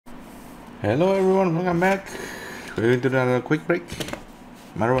Hello everyone, welcome back. We're going to do another quick break.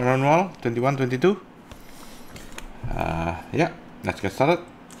 Marvel Annual 21-22. Yeah, let's get started.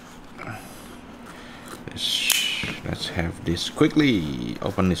 Let's have this quickly.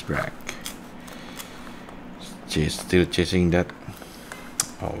 Open this bag. Still chasing that.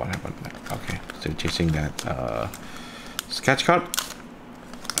 Oh, what happened? Okay, still chasing that sketch card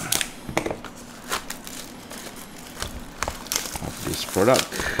of this product.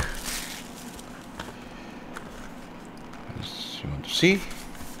 As you want to see,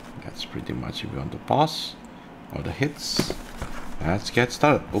 that's pretty much if you want to pause all the hits. Let's get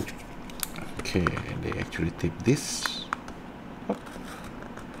started. Oh, okay, they actually tape this. Oh.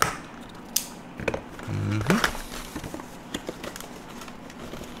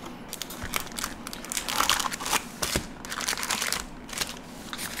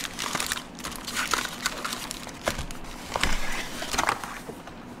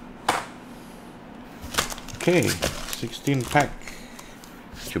 Okay, 16 pack.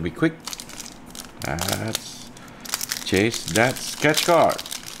 Should be quick. Let's chase that sketch card.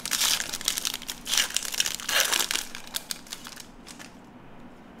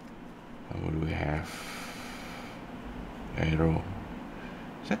 What do we have? Arrow.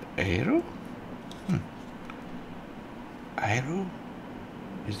 Is that arrow? Arrow?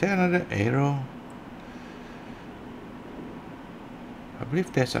 Is there another arrow? I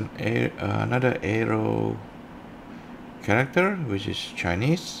believe there's another arrow character, which is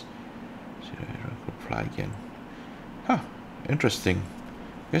Chinese. So arrow could fly again. Huh, interesting.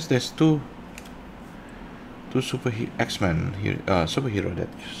 Guess there's two X-Men here, superhero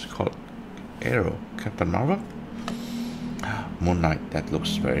that's called Arrow. Captain Marvel, Moon Knight. That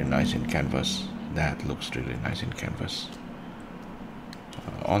looks very nice in canvas. That looks really nice in canvas.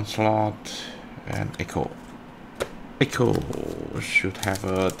 Onslaught and Echo. Echo should have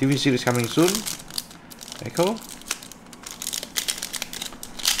a TV series coming soon. Echo.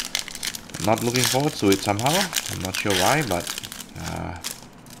 Not looking forward to it somehow. I'm not sure why, but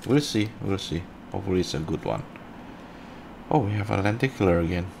we'll see. We'll see. Hopefully it's a good one. Oh, we have a lenticular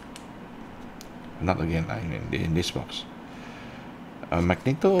again. Not again, I mean in this box.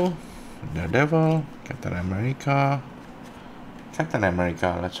 Magneto, Daredevil, Captain America. Captain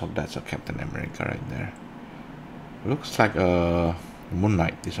America, let's hope that's a Captain America right there. Looks like a Moon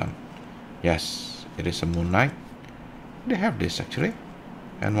Knight, this one. Yes, it is a Moon Knight. They have this actually.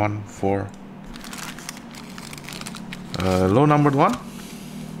 And one for low numbered one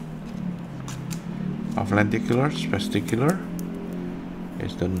of lenticulars. Spectacular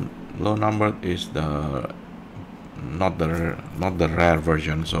is the low numbered, is the not the rare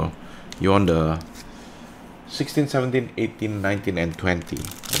version. So you want the 16, 17, 18, 19 and 20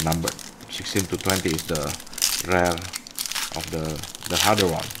 the numbered. 16 to 20 is the rare of the harder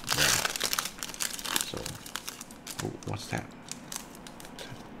one. Yeah. So oh, what's that?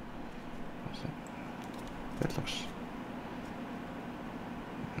 That looks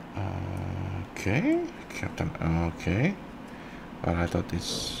okay. Captain. Okay, but I thought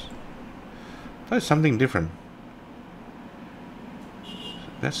it's something different.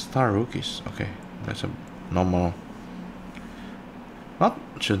 That's Star Rookies. Okay, that's a normal. Not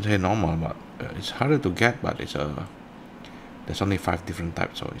shouldn't say normal, but it's harder to get. But it's a there's only 5 different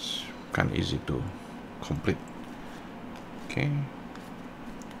types, so it's kind of easy to complete. Okay.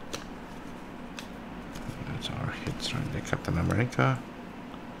 That's our hits right there. Captain America.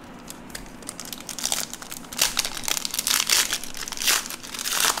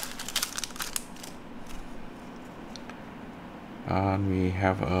 And we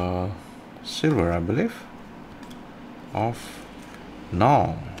have a silver, I believe, of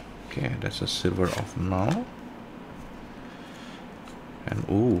now. Okay, that's a silver of now. And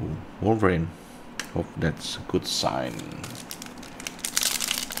ooh, Wolverine. Hope that's a good sign.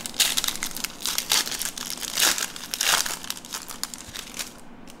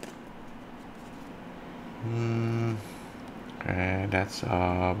 Okay, that's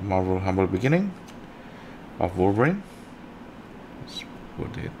Marvel Humble Beginning of Wolverine. Let's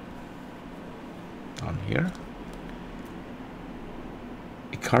put it on here.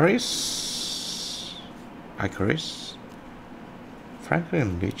 Icarus,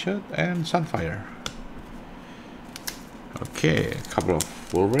 Franklin, Richard, and Sunfire. Okay, a couple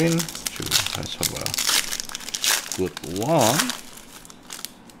of Wolverine. Let's have a good one.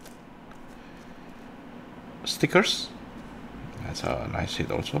 Stickers. That's a nice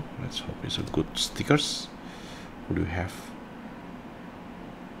hit also. Let's hope it's a good stickers. What do we have?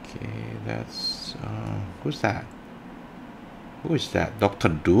 Okay, that's who's that? Who is that? Dr.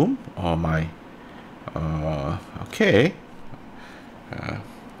 Doom? Oh my. Okay.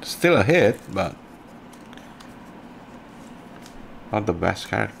 Still a hit, but not the best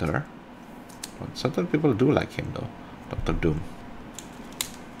character. But certain people do like him though. Dr. Doom.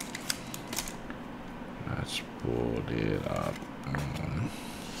 Let's put it up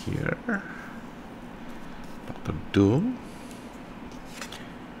here. Dr. Doom.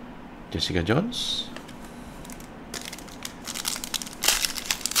 Jessica Jones.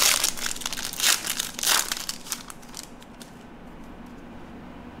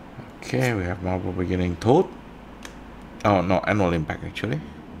 Okay, we have Marvel Beginning Toad. Oh no, Annual Impact actually.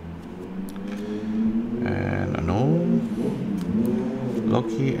 And Unknown,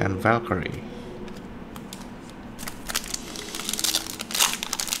 Loki, and Valkyrie.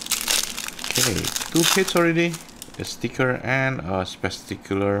 Okay, 2 hits already. A sticker and a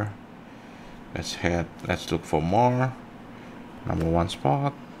spectacular. Let's look for more. Number 1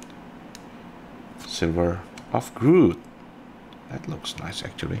 spot. Silver of Groot. That looks nice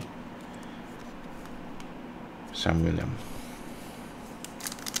actually. Sam William.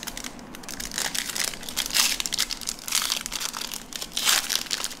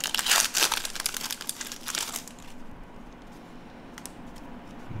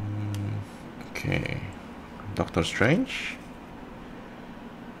 Okay, Doctor Strange,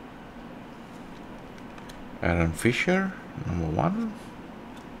 Aaron Fisher, number 1,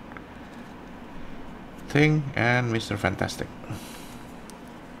 Thing, and Mr. Fantastic.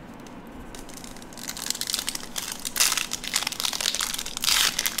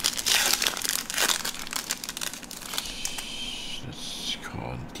 Let's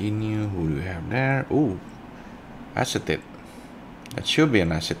continue. Who do we have there? Ooh, acetate. That should be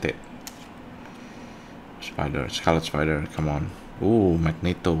an acetate. Spider, Scarlet Spider, come on. Ooh,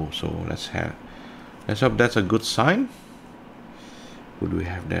 Magneto. So let's hope that's a good sign. Who do we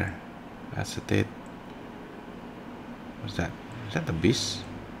have there? Acetate. What's that? Is that the Beast?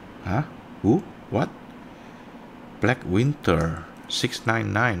 Huh? Who? What? Black Winter.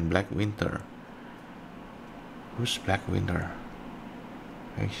 699 Black Winter. Who's Black Winter?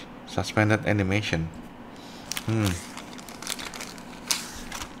 Suspended animation.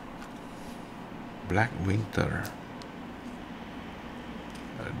 Black Winter.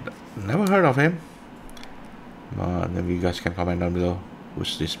 Never heard of him. Maybe you guys can comment down below.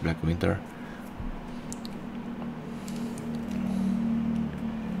 Who's this Black Winter?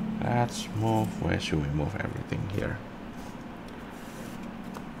 Let's move. Where should we move everything here?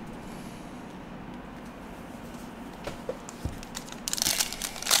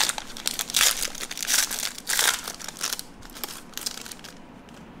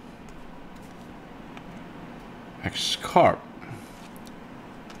 X-Corp.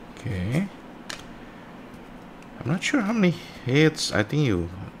 Okay. I'm not sure how many hits. I think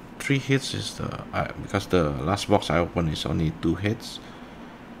 3 hits is the because the last box I opened is only 2 hits.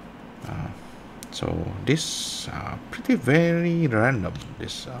 So this pretty very random.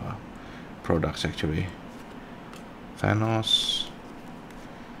 This products actually. Thanos.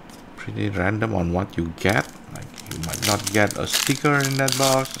 Pretty random on what you get. Like you might not get a sticker in that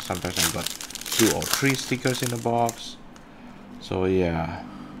box. Sometimes I got 2 or 3 stickers in the box. So yeah.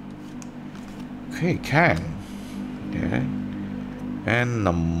 Okay, Kang. Yeah. And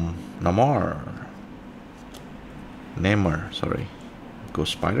Namor, sorry.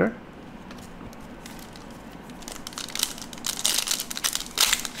 Ghost Spider.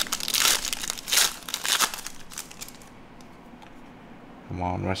 Come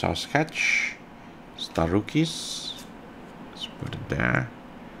on, where's our sketch? Star Rookies. Let's put it there.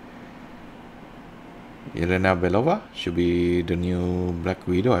 Yelena Belova should be the new Black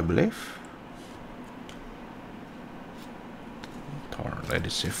Widow, I believe. Thor, Lady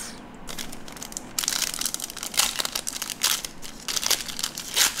Sif.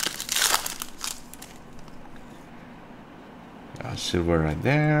 Silver right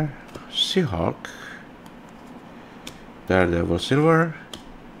there. She-Hulk. Daredevil Silver.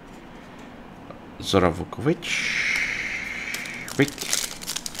 Zora Vukovic. Vic.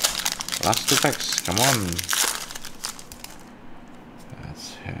 Last 2 packs. Come on.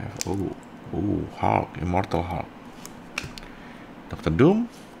 Let's have. Ooh, Hulk. Immortal Hulk. Dr. Doom.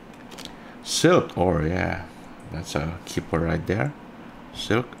 Silk. Oh, yeah. That's a keeper right there.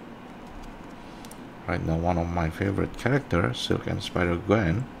 Silk. Right now, one of my favorite characters. Silk and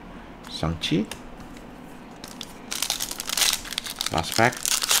Spider-Gwen. Shang-Chi. Last pack.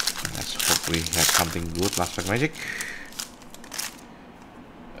 Let's hope we have something good. Last pack magic.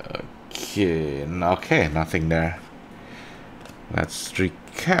 Okay, nothing there. Let's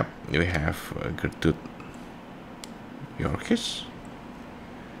recap. We have Gertrude Yorkis,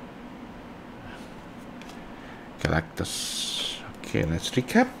 Galactus. Okay, let's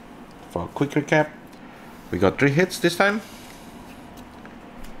recap. For a quick recap, we got 3 hits this time.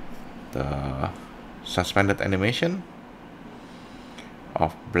 The suspended animation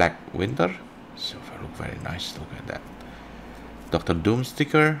of Black Winter, so look very nice. Look at that. Doctor Doom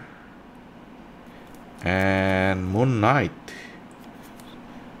sticker and Moon Knight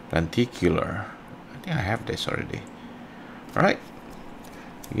Lenticular. I think I have this already. Alright,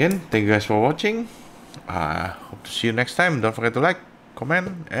 again, thank you guys for watching. Hope to see you next time. Don't forget to like,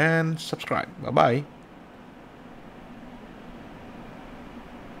 comment, and subscribe. Bye bye.